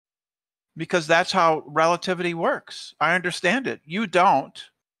because that's how relativity works. I understand it. You don't,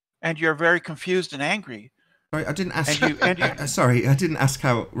 and you're very confused and angry. Sorry, I didn't ask. Sorry, I didn't ask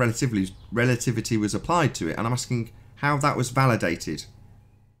how relativity was applied to it, and I'm asking how that was validated.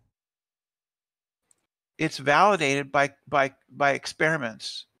 It's validated by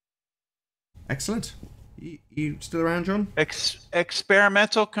experiments. Excellent. You still around, John?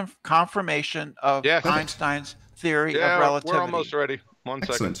 Experimental confirmation of Einstein's theory of relativity. We're almost ready. One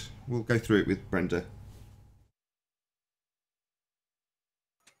second. Excellent. We'll go through it with Brenda.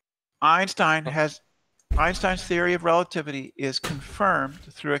 Einstein's theory of relativity is confirmed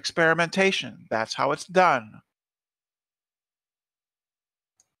through experimentation. That's how it's done.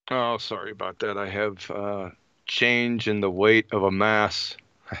 Oh, sorry about that. I have change in the weight of a mass.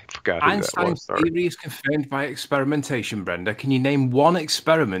 I forgot who Einstein's that was. theory is confirmed by experimentation, Brenda. Can you name one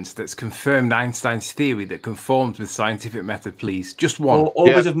experiment that's confirmed Einstein's theory that conforms with scientific method, please? Just one.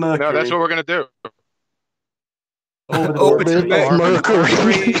 Orbit of Mercury. No, that's what we're going to do. Orbit of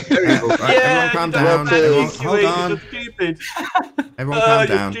Mercury. Everyone calm down. Hold on. Everyone calm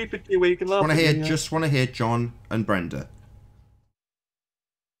down. Stupid Kiwi. Just want to hear John and Brenda.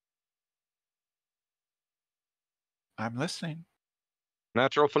 I'm listening.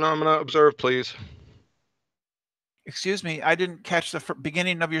 Natural phenomena observed, please. Excuse me, I didn't catch the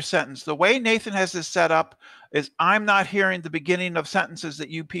beginning of your sentence. The way Nathan has this set up is I'm not hearing the beginning of sentences that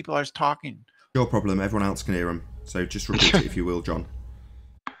you people are talking. Your problem. Everyone else can hear them. So just repeat it if you will, John.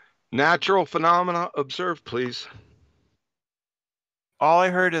 Natural phenomena observed, please. All I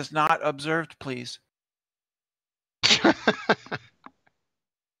heard is not observed, please.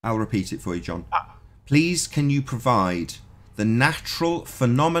 I'll repeat it for you, John. Please, can you provide the natural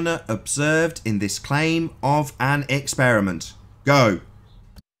phenomena observed in this claim of an experiment? Go.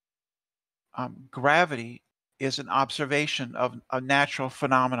 Gravity is an observation of a natural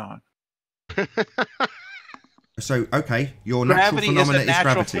phenomenon. So, okay, your natural phenomena is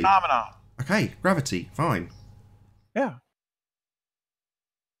gravity. Phenomenon. Okay, gravity, fine. Yeah.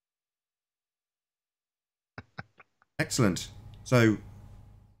 Excellent. So...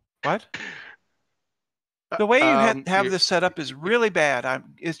 What? The way you have this set up is really bad.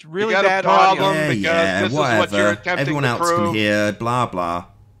 It's really bad problem audio. because this is what you're attempting Everyone to else prove. can hear, blah, blah.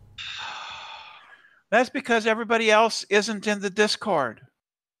 That's because everybody else isn't in the Discord.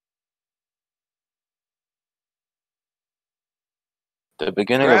 The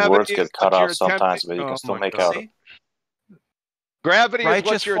beginning of words get cut off sometimes, but you can still make out. Gravity Righteous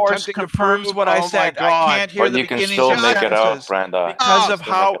is what you're force attempting confirms to prove. what I said. I can't hear But the you can beginnings still of make it out, sentences Brenda. because of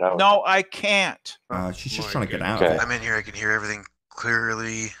Still how. make it out. No, I can't. She's just trying to get out of it. I'm in here. I can hear everything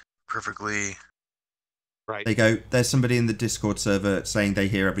clearly, perfectly. Right. There you go. There's somebody in the Discord server saying they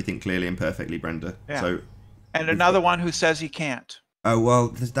hear everything clearly and perfectly, Brenda. Yeah. So, And another one who says he can't. oh, well,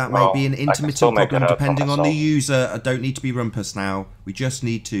 that may be an intermittent problem depending on the user. I don't need to be rumpus now. We just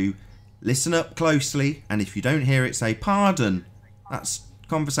need to listen up closely, and if you don't hear it, say, pardon. That's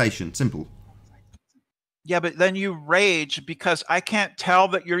conversation. Simple. Yeah, but then you rage because I can't tell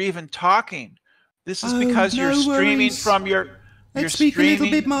that you're even talking. This is because you're streaming from your... Let's speak a little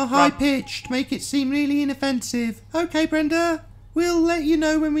bit more high-pitched. Make it seem really inoffensive. Okay, Brenda. We'll let you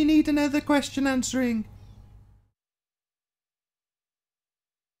know when we need another question answering.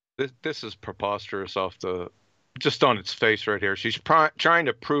 This is preposterous just on its face right here. She's trying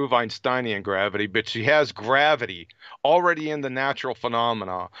to prove Einsteinian gravity, but she has gravity already in the natural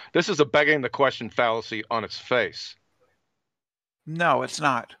phenomena. This is a begging the question fallacy on its face. No, it's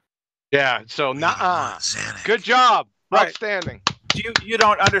not. Yeah, so good job. Right. Outstanding. You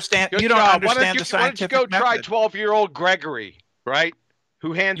don't understand. Good you don't job. understand the scientific Why don't you go method. try 12-year-old Gregory, right?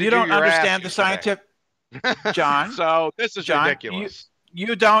 Who handed You don't your understand ass the scientific... John. So this is John, ridiculous.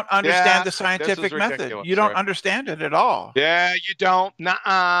 You don't understand the this scientific is method. ridiculous, You don't right? understand it at all. Yeah, you don't.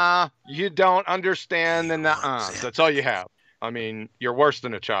 You don't understand the That's all you have. I mean, you're worse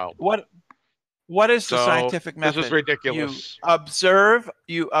than a child. What is the scientific method? This is ridiculous.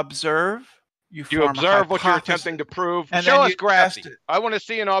 You observe what you're attempting to prove. And Show then us you gravity. test it. I want to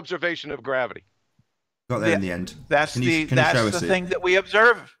see an observation of gravity. Got there in the end. That's Can you show the us it? thing that we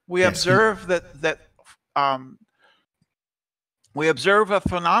observe. We observe we observe a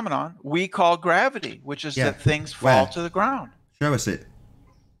phenomenon we call gravity, which is that things fall to the ground. Show us it.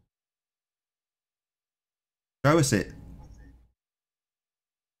 Show us it.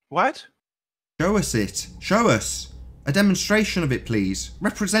 What? Show us it. Show us. A demonstration of it, please.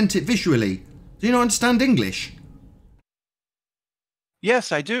 Represent it visually. Do you not understand English?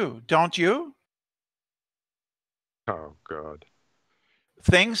 Yes, I do. Don't you? Oh, God.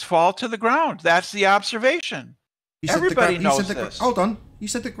 Things fall to the ground. That's the observation. Everybody knows this. Hold on. You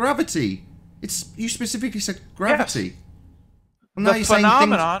said that gravity. You specifically said gravity. Yes. And the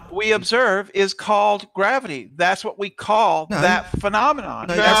phenomenon we observe is called gravity. That's what we call that phenomenon.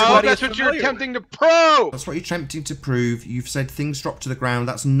 No, that's what you're attempting to prove. That's what you're attempting to prove. You've said things drop to the ground.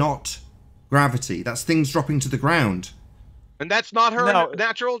 That's not gravity. That's things dropping to the ground. And that's not her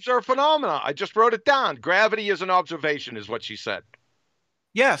natural phenomena. I just wrote it down. Gravity is an observation, is what she said.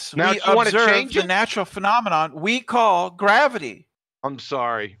 Yes, now, we observe the natural phenomenon we call gravity. I'm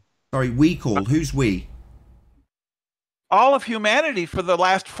sorry. Sorry, we call. Who's we? All of humanity for the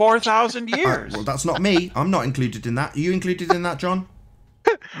last 4,000 years. Well, that's not me. I'm not included in that. Are you included in that, John?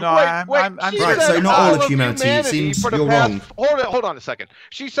 No, I'm right. So not all of humanity. It seems you're wrong. Hold on a second.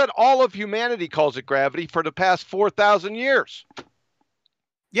 She said all of humanity calls it gravity for the past 4,000 years.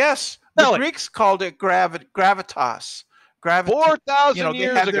 Yes, the Greeks called it gravitas. 4,000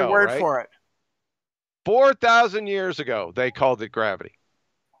 years they had ago, their word right? for it. 4,000 years ago, they called it gravity.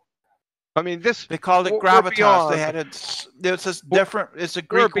 I mean, they called it gravitas. They had it. It's a different. It's a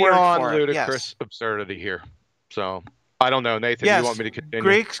Greek word for it. Ludicrous absurdity here. So I don't know, Nathan. Yes, you want me to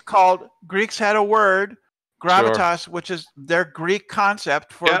continue? Greeks had a word, gravitas, which is their Greek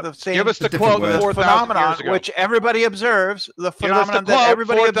concept for the same. Give us the quote. The phenomenon which everybody observes. The phenomenon that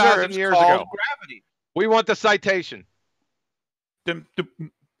everybody observes years called ago. gravity. We want the citation.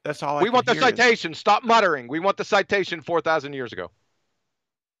 That's all. We want the citation. Stop muttering. We want the citation 4,000 years ago.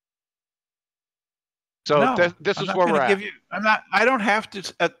 So this is where we're at. I don't have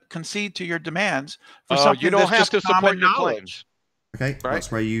to concede to your demands for something you don't that's have just to support your knowledge. claims. Okay,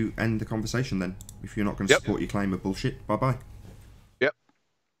 that's where you end the conversation then. If you're not going to support your claim of bullshit, bye-bye. Yep.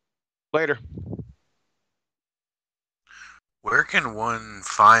 Later. Where can one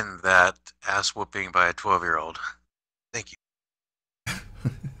find that ass whooping by a 12-year-old? Thank you.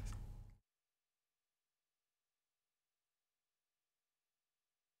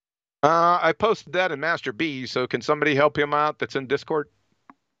 I posted that in Master B, so can somebody help him out that's in Discord?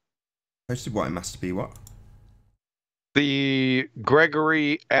 Posted what in Master B, what? The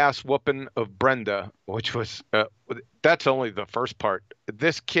Gregory ass whooping of Brenda, which was, that's only the first part.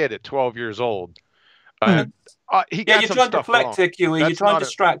 This kid at 12 years old, he got you're some trying to stuff deflect wrong. it, QE. You're trying to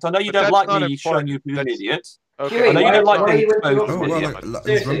distract. I know you don't like me showing you an idiot. Okay. I know you don't like being exposed. Oh, well,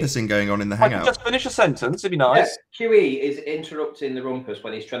 there's rumpusing going on in the hangout. Just finish a sentence, it'd be nice. Yeah, QE is interrupting the rumpus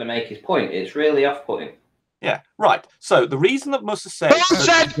when he's trying to make his point. It's really off-putting. Yeah, right. So the reason that Musa said...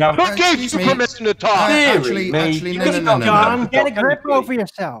 Who gave you permission to talk? Actually, no. John, get a grip over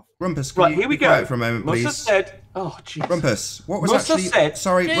yourself. Rumpus, right, here we go. For a moment, please. Musa said... Oh, jeez. Rumpus, what was Musa actually... said,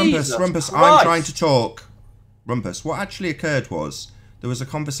 sorry, Jesus Rumpus, Christ. I'm trying to talk. Rumpus, what actually occurred was there was a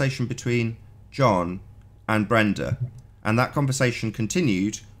conversation between John and Brenda, and that conversation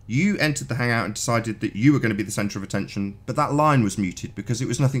continued. You entered the hangout and decided that you were going to be the centre of attention, but that line was muted because it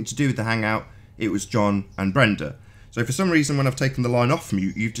was nothing to do with the hangout. It was John and Brenda. So for some reason, when I've taken the line off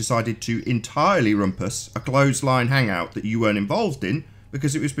mute, you've decided to entirely rumpus a closed line hangout that you weren't involved in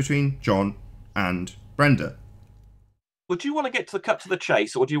because it was between John and Brenda. Would you want to get to the cut to the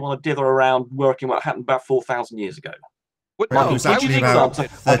chase, or do you want to dither around working what happened about 4,000 years ago? It was actually about 30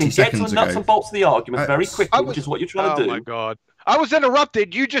 seconds ago. I can get to the nuts and bolts of the argument very quickly, which is what you're trying to do. Oh my God. I was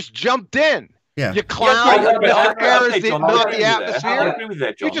interrupted. You just jumped in. Yeah. You clown. Mr. Air is not the atmosphere. I agree with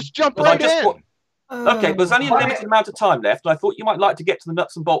that, John. You just jumped right in. Okay, but there's only a limited amount of time left, and I thought you might like to get to the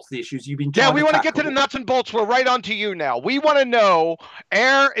nuts and bolts of the issues you've been trying to we want to tackle. get to the nuts and bolts. We're right on to you now. We want to know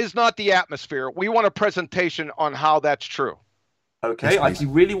air is not the atmosphere. We want a presentation on how that's true. Okay, I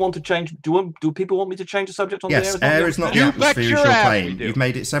really want to change. Do people want me to change the subject on the air? Yes, air is not the atmosphere, is your claim. You've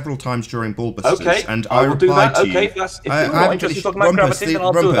made it several times during Bulbusters, okay, and I will do replied that. to you. Okay, if you're not interested in talking about gravity, then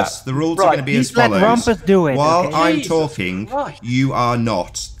I'll do that. The rules are going to be as follows. Let Rumpus do it. While I'm talking, you are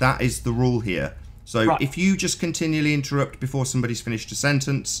not. That is the rule here. So if you just continually interrupt before somebody's finished a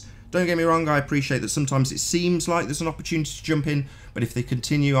sentence, don't get me wrong, I appreciate that sometimes it seems like there's an opportunity to jump in, but if they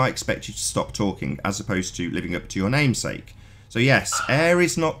continue, I expect you to stop talking, as opposed to living up to your namesake. So yes, air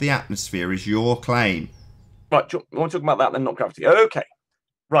is not the atmosphere, is your claim. Right, we want to talk about that then, not gravity. Okay.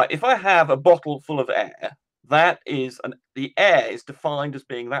 Right, if I have a bottle full of air, that is, the air is defined as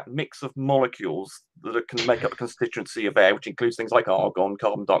being that mix of molecules that can make up a constituency of air, which includes things like argon,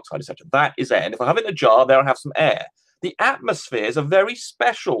 carbon dioxide, etc. That is air. And if I have it in a jar, there I have some air. The atmosphere is a very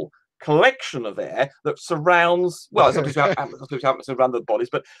special collection of air that surrounds, well, it's not atmosphere around the bodies,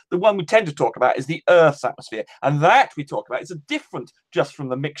 but the one we tend to talk about is the Earth's atmosphere. And that we talk about is different just from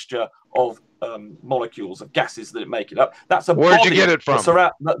the mixture of molecules of gases that make it up. That's a Where'd body. You get it from?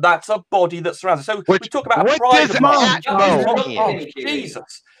 That's a body that surrounds it. So we talk about a pride of mind. Oh,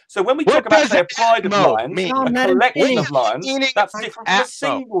 Jesus. So when we talk about, say, a pride of lions, a collection of lions, that's different from a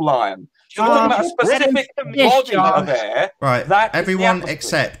single lion. So we're talking about a specific body of air. Right, everyone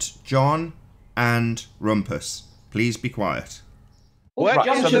except John and Rumpus. Please be quiet. What?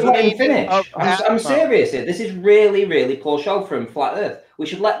 John should let him finish. I'm serious here. This is really, really poor show from Flat Earth. We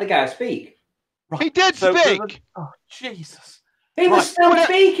should let the guy speak. Right. He did speak. Oh, Jesus. He was still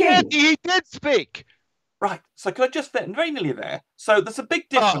speaking. He did speak. Right. So can I just very nearly there? So there's a big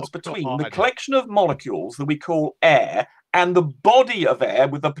difference between the collection of molecules that we call air and the body of air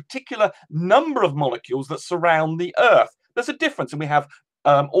with a particular number of molecules that surround the Earth. There's a difference, and we have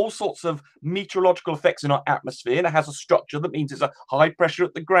all sorts of meteorological effects in our atmosphere, and it has a structure that means it's a high pressure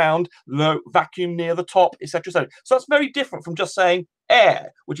at the ground, low vacuum near the top, etc. So that's very different from just saying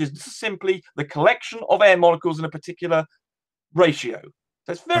air, which is simply the collection of air molecules in a particular ratio.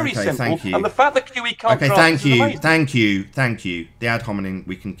 So it's very simple. Thank you. And the fact that QE can't thank you. The ad hominem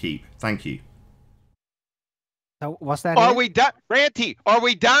we can keep. Thank you. So what's that? Are we done, Ranty? Are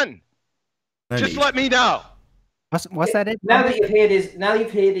we done? Just let me know. What's that? Now that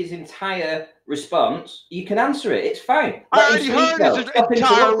you've heard his entire response, you can answer it. It's fine. I already heard his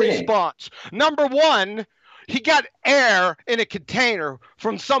entire response. Number one, he got air in a container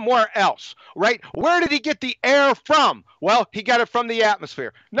from somewhere else, right? Where did he get the air from? Well, he got it from the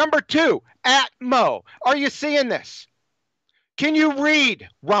atmosphere. Number two, Atmo. Are you seeing this? Can you read,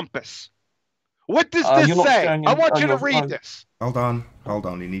 Rumpus? What does this say? I want you to read this. Hold on.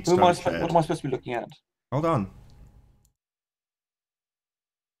 He needs to What am I supposed to be looking at? Hold on.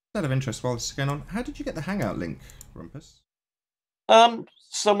 Out of interest, while this is going on, how did you get the Hangout link, Rumpus?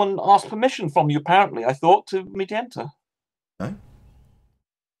 Someone asked permission from you, apparently, I thought, to me to enter. No.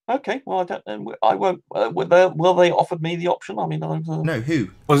 Okay, well, I don't know. I won't. Well, they offered me the option. I mean, no, who?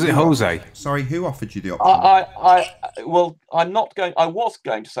 Was it Jose? Sorry, who offered you the option? Well, I'm not going. I was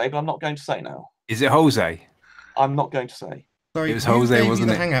going to say, but I'm not going to say now. Is it Jose? I'm not going to say. Sorry, it was Jose,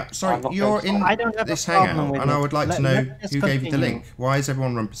 wasn't it? Hangout? Sorry, you're in this Hangout, and I would like to know who gave you the link. Why is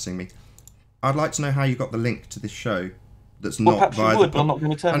everyone rumpusing me? I'd like to know how you got the link to this show that's not via the... but I'm not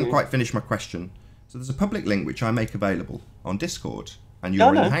going to tell you. I haven't quite finished my question. So there's a public link which I make available on Discord, and you're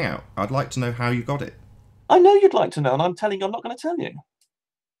in the Hangout. I'd like to know how you got it. I know you'd like to know, and I'm telling you I'm not going to tell you.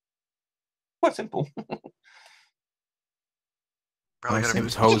 Quite simple. It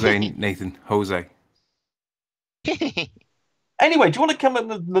was Jose, Nathan. Jose. Anyway, do you want to come in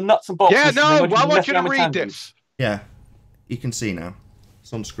the nuts and bolts? Yeah, no, I want you to read this. Yeah, you can see now.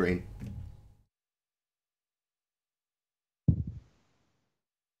 It's on screen. Can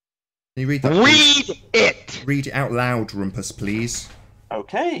you read that? Read it! Read it out loud, Rumpus, please.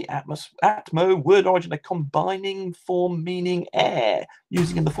 Okay, Atmo, word origin, a combining form meaning air,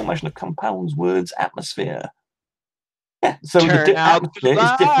 using in the formation of compounds, words, atmosphere. Yeah, so Turn out atmosphere the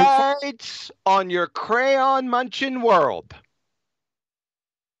is different lights on your crayon munching world.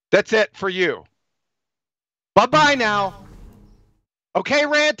 That's it for you. Bye-bye now. Okay,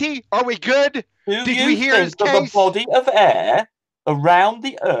 Ranty, are we good? Did we hear his case? The body of air around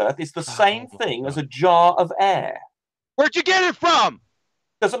the Earth is the same thing as a jar of air. Where'd you get it from?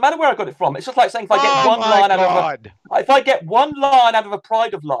 Doesn't matter where I got it from. It's just like saying if I get one line out of a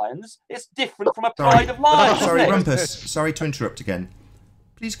pride of lions, it's different from a pride of lions. Sorry, Rumpus. Sorry to interrupt again.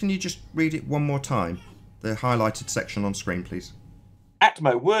 Please, can you just read it one more time? The highlighted section on screen, please.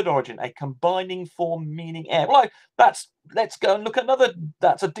 Atmo, word origin, a combining form meaning air. Well, let's go and look at another.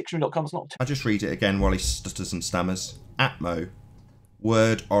 That's a dictionary.com. It's not. I'll just read it again while he stutters and stammers. Atmo,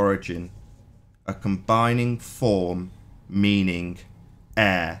 word origin, a combining form meaning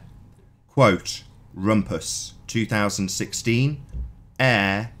air. Quote, Rumpus, 2016.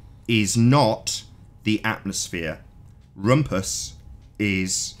 Air is not the atmosphere. Rumpus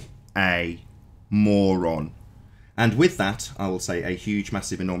is a moron. And with that, I will say a huge,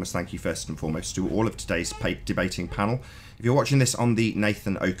 massive, enormous thank you first and foremost to all of today's debating panel. If you're watching this on the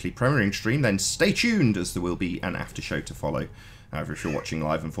Nathan Oakley premiering stream, then stay tuned as there will be an after show to follow. However, if you're watching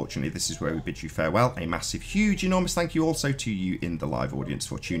live, unfortunately, this is where we bid you farewell. A massive, huge, enormous thank you also to you in the live audience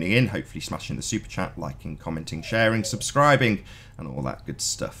for tuning in, hopefully smashing the super chat, liking, commenting, sharing, subscribing, and all that good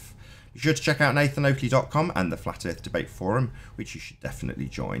stuff. Be sure to check out NathanOakley.com and the Flat Earth Debate Forum, which you should definitely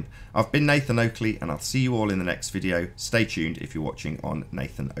join. I've been Nathan Oakley, and I'll see you all in the next video. Stay tuned if you're watching on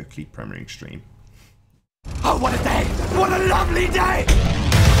Nathan Oakley premiering stream. Oh, what a day! What a lovely day!